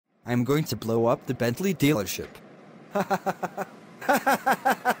I'm going to blow up the Bentley dealership.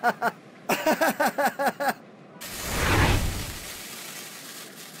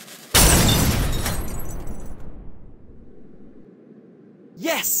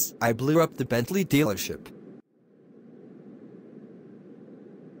 Yes! I blew up the Bentley dealership.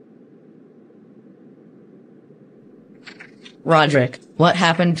 Rodrick, what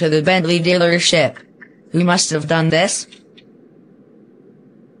happened to the Bentley dealership? Who must have done this?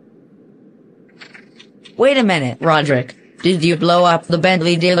 Wait a minute, Rodrick. Did you blow up the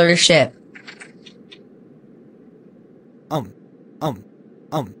Bentley dealership? Um. Um.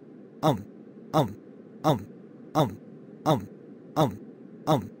 Um. Um. Um. Um. Um. Um. Um.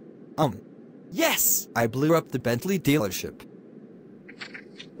 Um. Um. Yes! I blew up the Bentley dealership.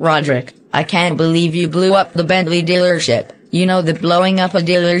 Rodrick, I can't believe you blew up the Bentley dealership. You know that blowing up a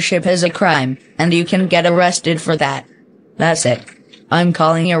dealership is a crime, and you can get arrested for that. That's it. I'm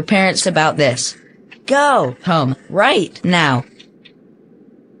calling your parents about this. Go home right now.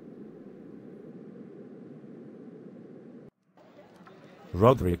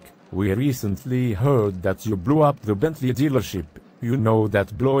 Rodrick, we recently heard that you blew up the Bentley dealership. You know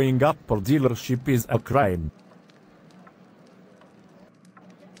that blowing up a dealership is a crime.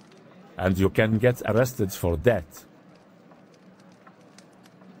 And you can get arrested for that.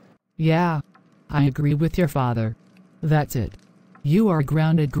 Yeah. I agree with your father. That's it. You are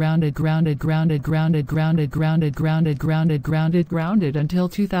grounded until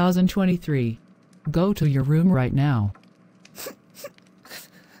 2023. Go to your room right now.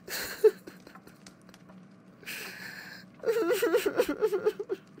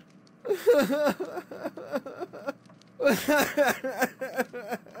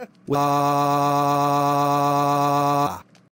 Well,